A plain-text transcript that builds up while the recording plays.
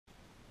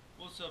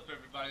What's up,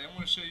 everybody? I'm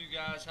going to show you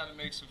guys how to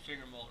make some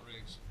finger mullet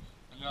rigs.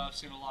 I know I've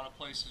seen a lot of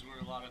places where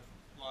a lot of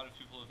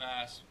people have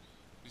asked,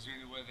 is there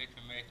any way they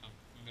can make them?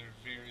 And they're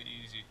very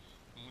easy.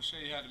 I'm going to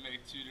show you how to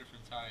make two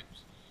different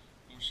types.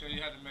 I'm going to show you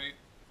how to make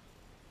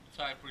the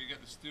type where you got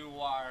the steel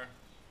wire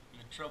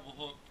and the treble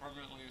hook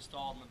permanently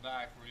installed in the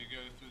back, where you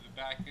go through the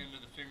back end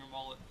of the finger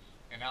mullet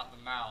and out the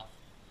mouth.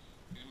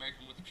 You can make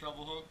them with the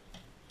treble hook,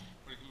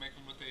 or you can make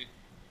them with a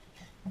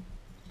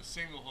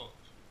single hook.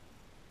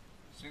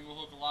 Single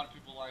hook, a lot of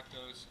people like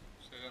those,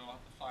 so they don't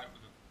have to fight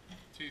with the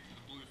teeth of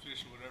the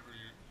bluefish or whatever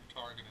you're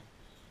targeting.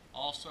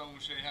 Also, I'm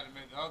going to show you how to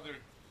make the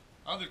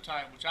other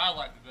type, which I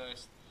like the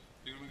best.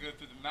 You're going to go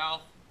through the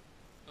mouth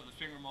of the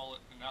finger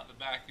mullet and out the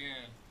back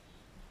end,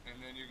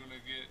 and then you're going to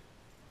get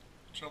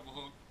a treble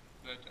hook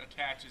that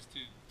attaches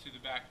to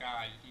the back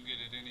eye. You can get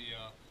it at any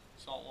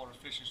saltwater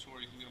fishing store.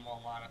 You can get them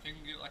online. I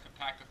think you can get like a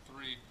pack of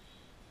 3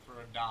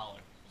 for $1,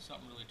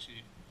 something really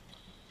cheap.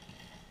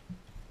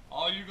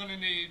 All you're going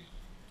to need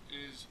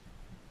is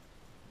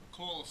a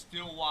coil of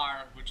steel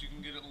wire, which you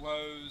can get at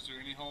Lowe's or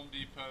any Home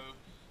Depot.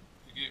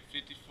 You get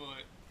 50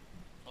 foot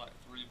for like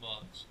 $3,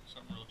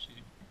 something real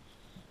cheap.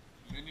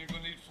 And then you're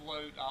going to need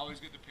float. I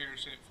always get the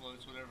pear-shaped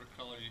floats, whatever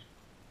color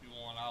you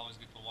want. I always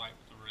get the white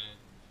with the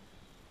red.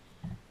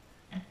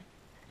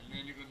 And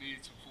then you're going to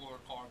need some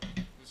fluorocarbon.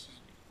 This is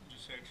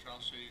just extra.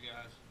 I'll show you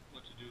guys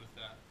what to do with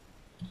that.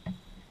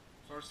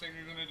 First thing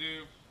you're going to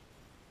do,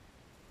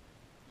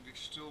 get your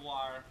steel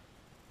wire,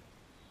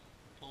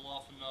 pull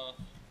off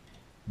enough.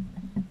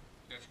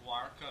 Get your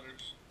wire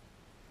cutters.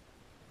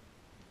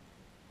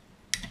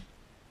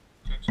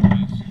 Cut your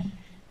piece.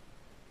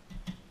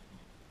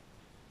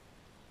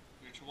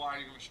 Get your wire,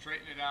 you're going to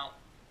straighten it out.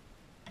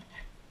 You're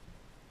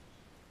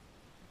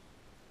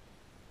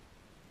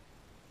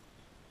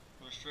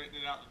going to straighten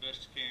it out the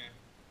best you can.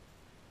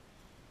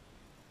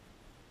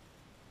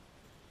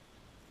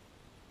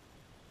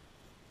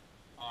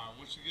 Alright,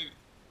 once you get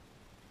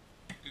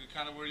it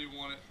kind of where you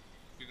want it,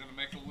 you're going to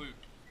make a loop.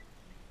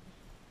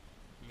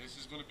 And this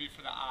is going to be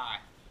for the eye.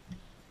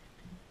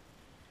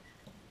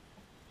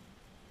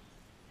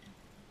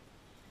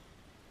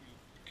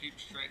 Keep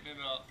straightening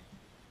it up.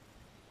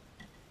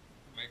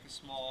 Make it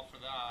small for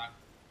the eye.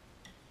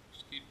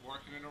 Just keep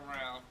working it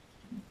around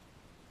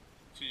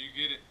until you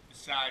get it the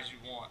size you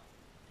want.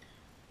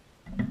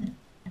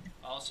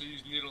 I also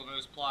use needle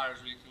nose pliers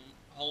where you can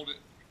hold it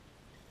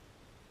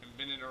and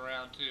bend it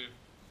around too.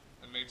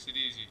 That makes it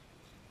easy.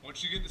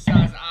 Once you get the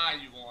size of eye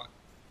you want,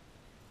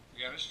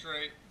 you got it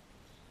straight.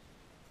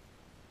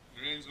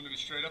 Your end's going to be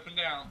straight up and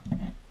down,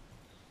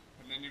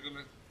 and then you're going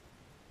to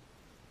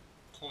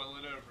coil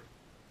it over.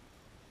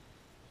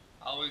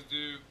 I always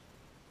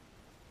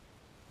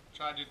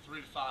try to do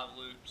 3 to 5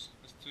 loops.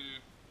 That's 2.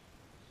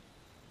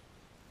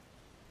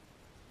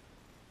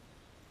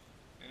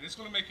 And it's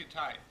going to make it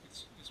tight.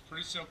 It's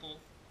pretty simple.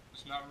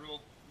 It's not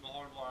real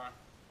hard wire.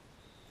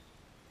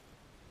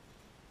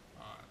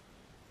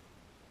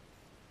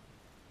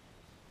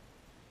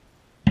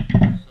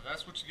 Alright. So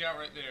that's what you got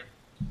right there.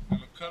 I'm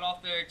going to cut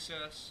off the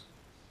excess.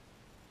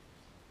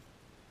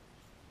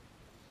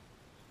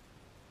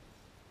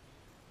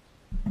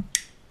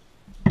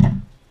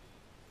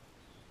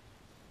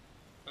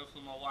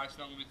 Hopefully my wife's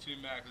not going to be too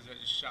mad because I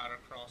just shot her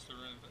across the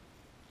room, but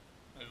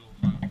maybe we'll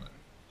find it later.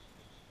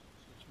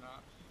 If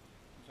not,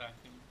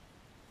 vacuum.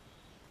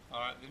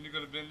 Alright, then you're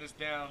going to bend this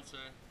down so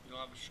you don't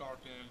have a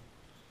sharp end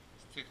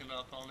sticking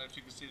up. I don't know if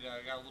you can see that.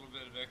 I got a little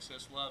bit of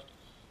excess left.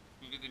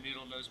 You can get the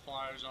needle nose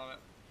pliers on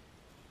it.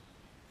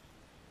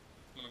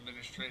 I'm going to bend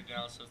it straight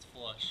down so it's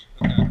flush.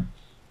 Okay.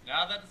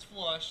 Now that it's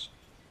flush,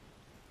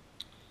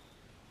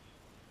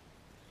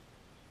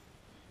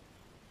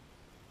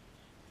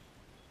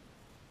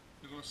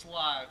 you're going to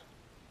slide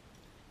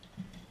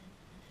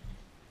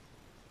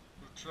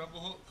your treble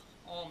hook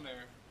on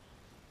there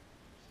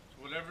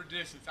to whatever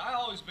distance. I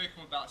always make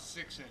them about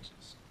 6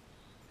 inches.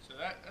 So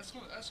that's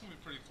going to be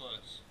pretty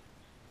close.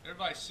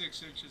 Everybody's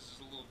 6 inches is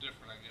a little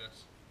different, I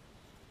guess.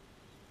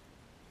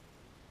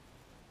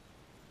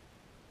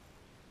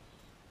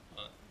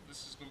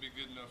 This is going to be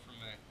good enough for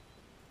me.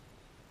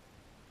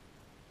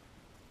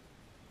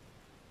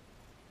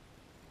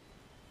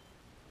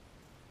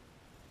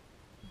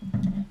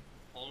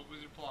 Hold it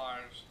with your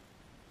pliers.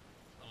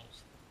 I don't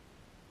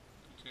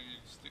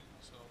continue to stick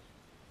myself.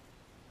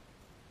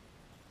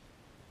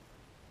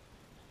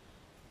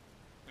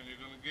 And you're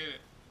going to get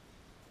it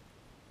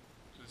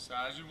to the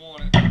size you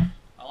want it.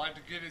 I like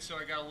to get it so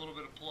I got a little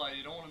bit of play.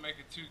 You don't want to make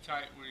it too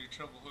tight where your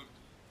treble hook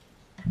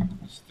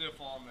is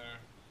stiff on there.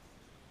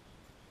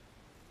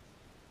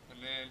 And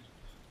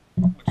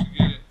then, once you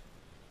get it,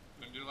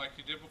 you're going to do like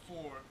you did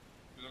before.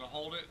 You're going to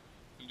hold it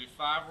and do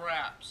 5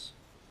 wraps.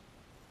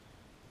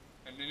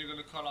 And then you're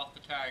going to cut off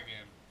the tag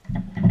end.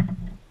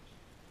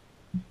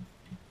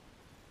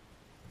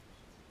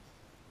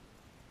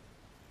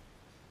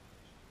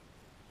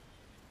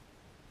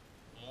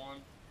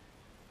 One,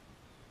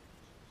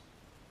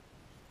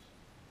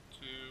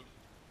 2,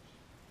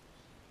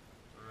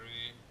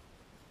 3,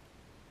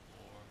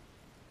 4.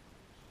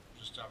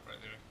 Just stop right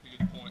there. You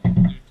get the point.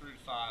 Do 3 to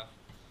 5.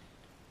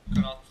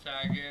 cut off the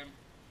tag end.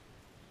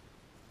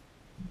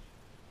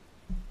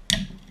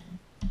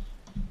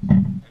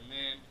 And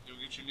then you'll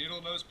get your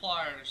needle nose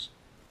pliers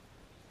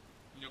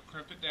and you'll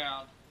crimp it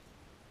down,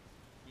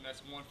 and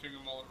that's one finger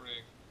mullet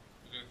rig.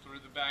 You go through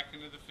the back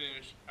end of the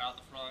fish, out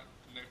the front,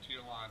 connect to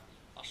your line.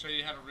 I'll show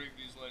you how to rig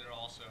these later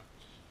also.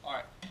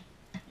 Alright,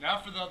 now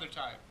for the other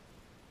type.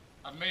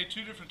 I've made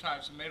two different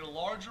types. I made a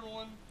larger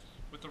one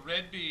with a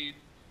red bead.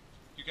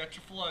 You got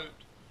your float.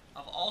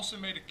 I've also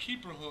made a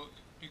keeper hook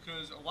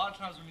because a lot of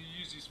times when you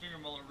use these finger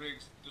mullet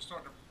rigs, the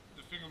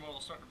finger mullet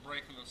will start to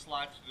break and they'll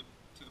slide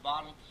to the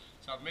bottom.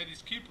 So I've made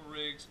these keeper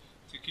rigs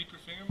to keep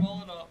your finger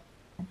mullet up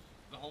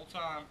the whole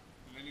time,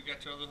 and then you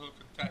got your other hook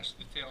attached to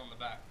the tail in the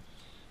back.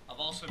 I've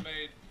also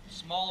made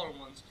smaller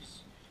ones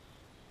because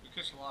we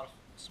catch a lot of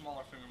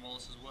smaller finger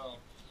mullets as well.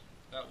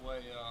 That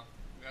way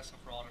we got some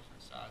for all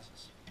different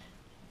sizes.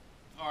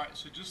 Alright,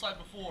 so just like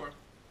before,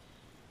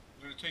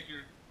 you're going to take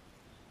your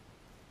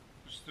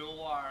steel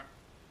wire,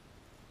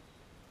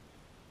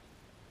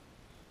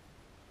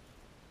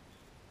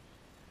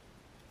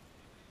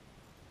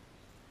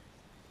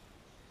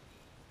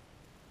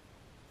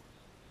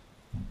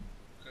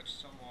 cut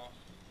some off.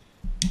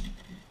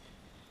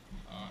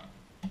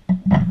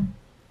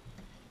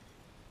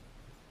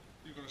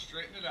 You're going to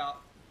straighten it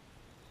out,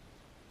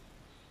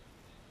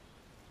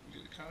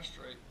 get it kind of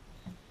straight.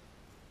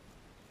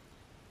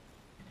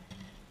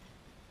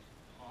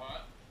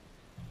 Alright,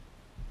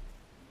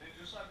 and then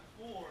just like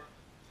before,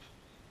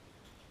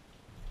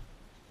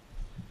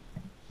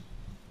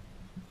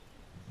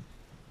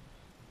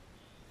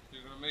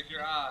 you're going to make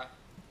your eye,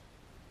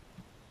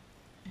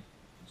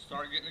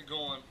 start getting it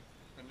going,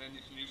 and then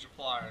you can use your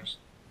pliers.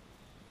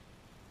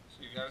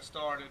 So you got it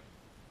started,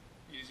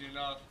 easy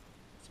enough,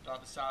 it's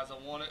about the size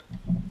I want it.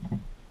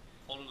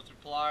 Hold it with your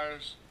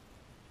pliers,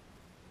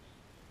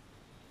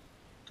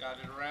 guide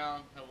it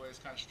around, that way it's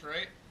kind of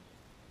straight,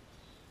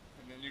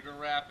 and then you're going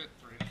to wrap it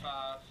 3 to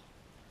 5.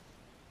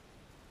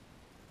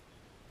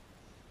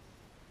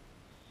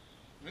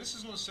 And this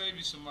is going to save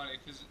you some money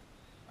because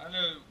I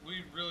know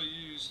we really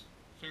use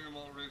finger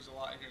mullet rigs a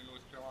lot here in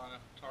North Carolina,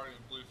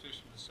 targeting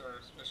bluefish from the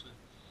surf, especially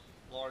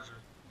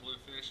larger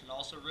bluefish, and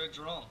also red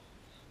drum.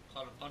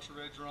 Caught a bunch of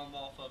red drum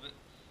off of it.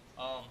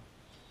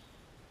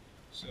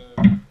 So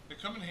they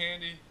come in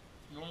handy.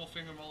 Normal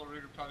finger mullet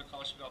rig would probably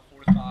cost you about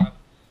 $4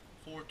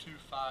 to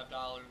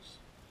 $5.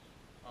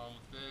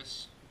 With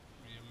this,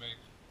 you make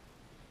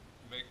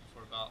it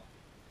for about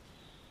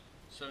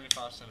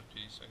 75 cents a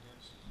piece, I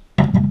guess.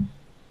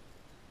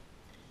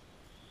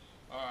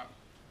 Alright,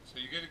 so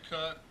you get it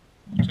cut,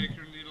 you take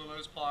your needle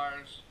nose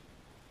pliers,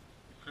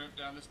 you crimp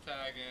down this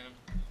tag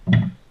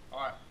end.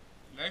 Alright,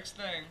 next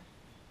thing,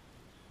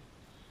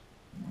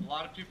 a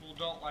lot of people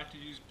don't like to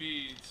use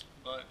beads,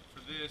 but for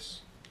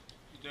this,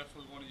 you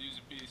definitely want to use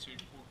a bead so your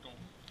fork don't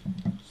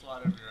slide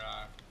over your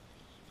eye.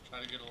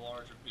 Try to get a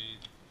larger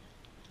bead.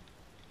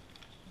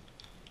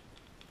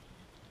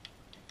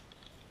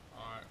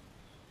 Alright,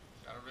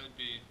 got a red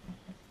bead.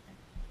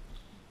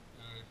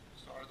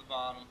 Start at the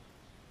bottom.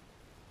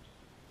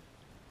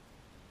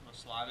 I'm going to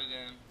slide it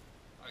in,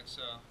 like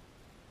so.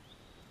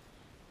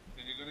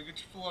 Then you're going to get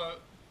your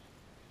float.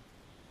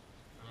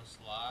 You're going to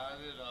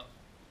slide it up.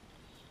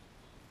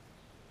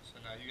 So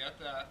now you got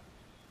that.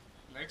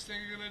 Next thing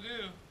you're going to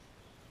do,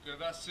 go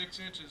about 6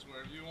 inches,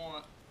 wherever you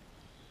want.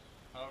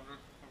 However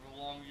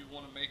long you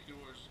want to make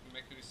yours, you can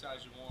make any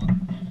size you want.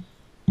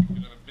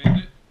 You're going to bend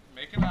it,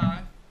 make an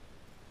eye,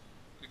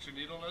 get your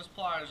needle nose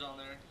pliers on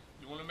there.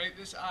 You want to make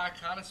this eye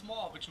kind of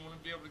small, but you want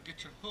to be able to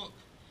get your hook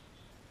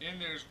in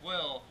there as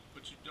well,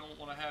 but you don't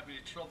want to have any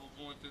trouble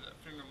going through that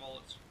finger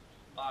mullet's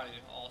body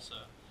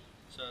also.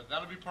 So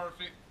that'll be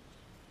perfect.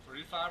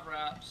 3 to 5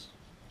 wraps.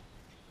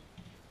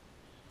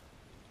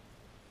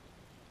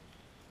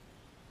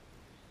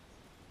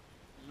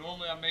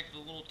 Normally I make it a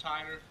little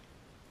tighter.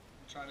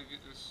 I'm trying to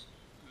get this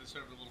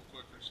over a little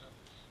quicker. So,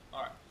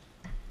 alright,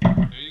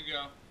 there you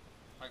go.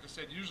 Like I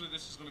said, usually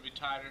this is going to be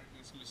tighter, and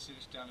it's going to be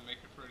cinched down to make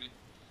it pretty.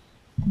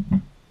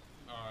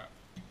 Alright,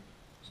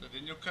 so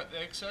then you'll cut the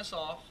excess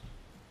off.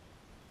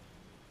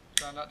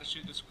 Try not to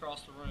shoot this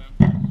across the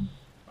room.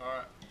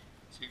 Alright,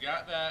 so you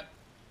got that.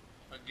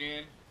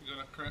 Again, you're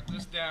going to crimp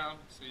this down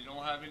so you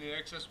don't have any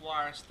excess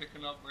wire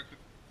sticking up where it could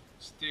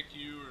stick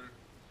you or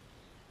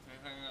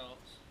anything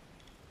else.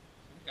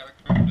 You got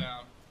to crimp it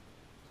down.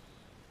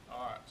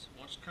 Alright, so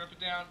once you crimp it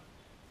down,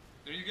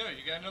 there you go.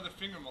 You got another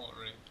finger mullet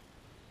rig.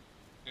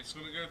 It's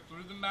going to go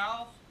through the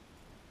mouth,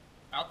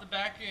 out the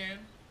back end.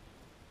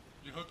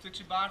 Your hook that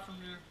you buy from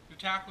your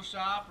tackle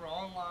shop or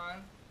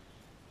online,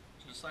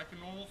 just like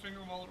a normal finger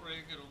mullet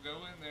rig, it'll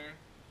go in there,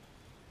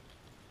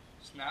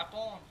 snap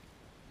on.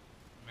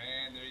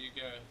 Man, there you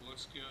go.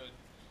 Looks good.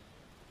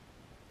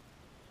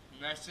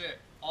 And that's it.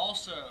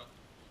 Also,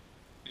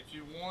 if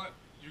you want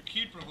your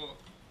keeper hook,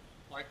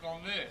 like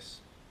on this,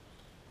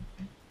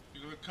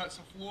 you're going to cut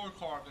some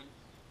fluorocarbon,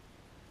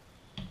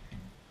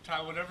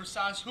 tie whatever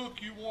size hook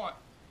you want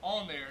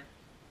on there.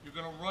 You're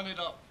going to run it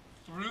up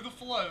through the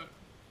float,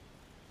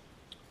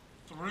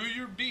 through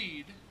your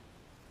bead,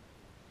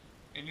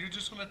 and you're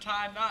just going to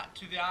tie a knot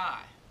to the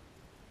eye.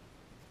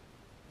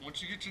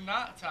 Once you get your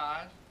knot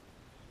tied,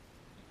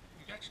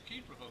 you got your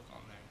keeper hook on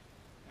there.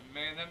 And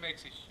man, that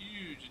makes a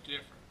huge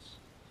difference.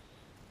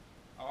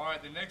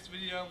 Alright, the next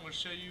video I'm going to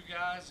show you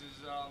guys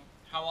is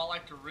how I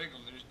like to rig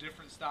them. There's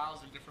different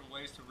styles and different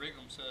ways to rig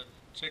them, so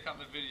check out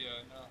the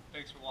video, and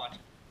thanks for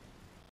watching.